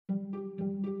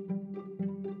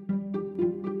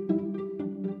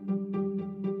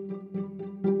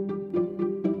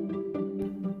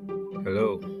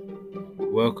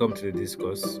welcome to the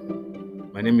discourse.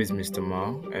 My name is Mr.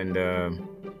 Mao, and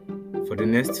for the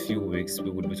next few weeks,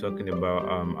 we will be talking about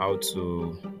how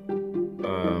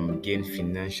to gain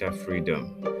financial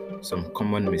freedom, some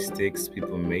common mistakes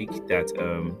people make that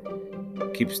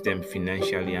keeps them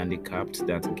financially handicapped,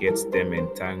 that gets them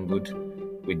entangled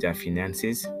with their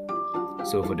finances.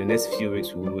 So, for the next few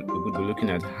weeks, we will be looking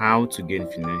at how to gain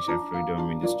financial freedom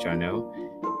in this channel.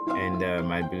 And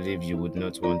I believe you would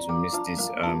not want to miss this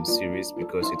series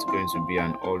because it's going to be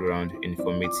an all-round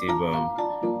informative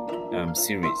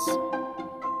series.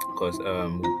 Because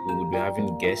we will be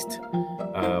having guests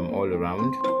all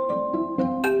around.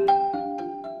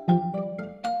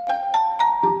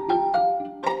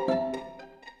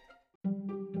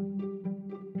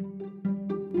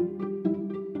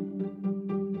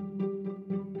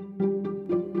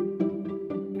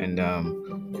 And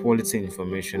quality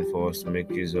information for us to make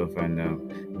use of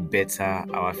and better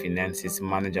our finances,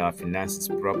 manage our finances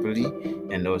properly,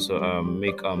 and also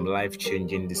make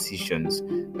life-changing decisions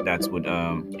that would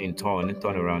in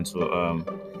turn around to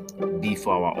be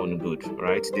for our own good.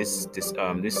 Right? This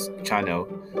channel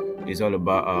is all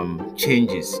about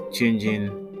changing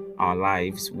our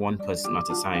lives one person at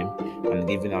a time, and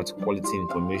giving out quality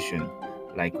information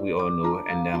like we all know.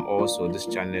 And also this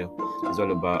channel is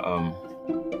all about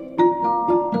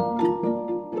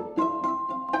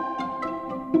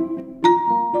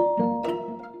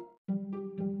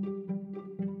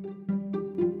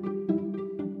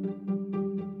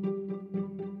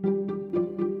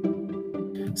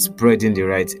spreading the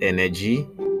right energy.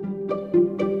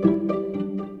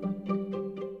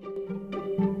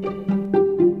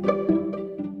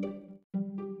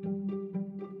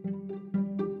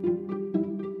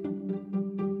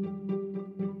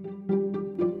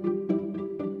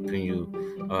 When you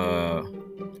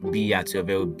be at your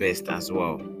very best as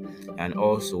well. And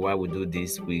also while we do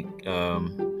this, we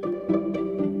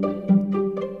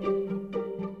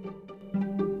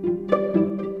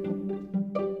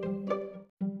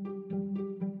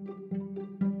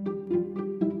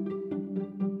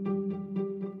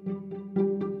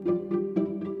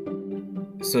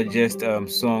suggest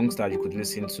songs that you could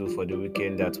listen to for the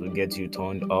weekend that will get you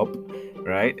turned up,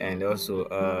 right? And also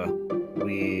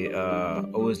we are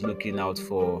always looking out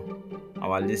for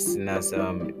our listeners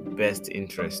best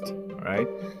interest, right?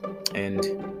 And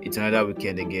it's another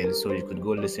weekend again, so you could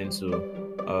go listen to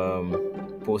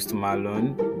Post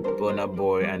Malone, Burna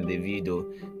Boy, and Davido.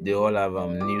 They all have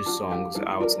new songs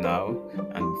out now,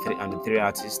 and the three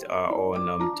artists are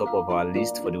on top of our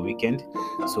list for the weekend.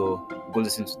 So go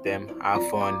listen to them, have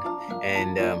fun,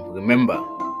 and remember,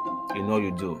 you know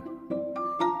you do.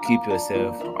 Keep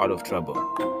yourself out of trouble.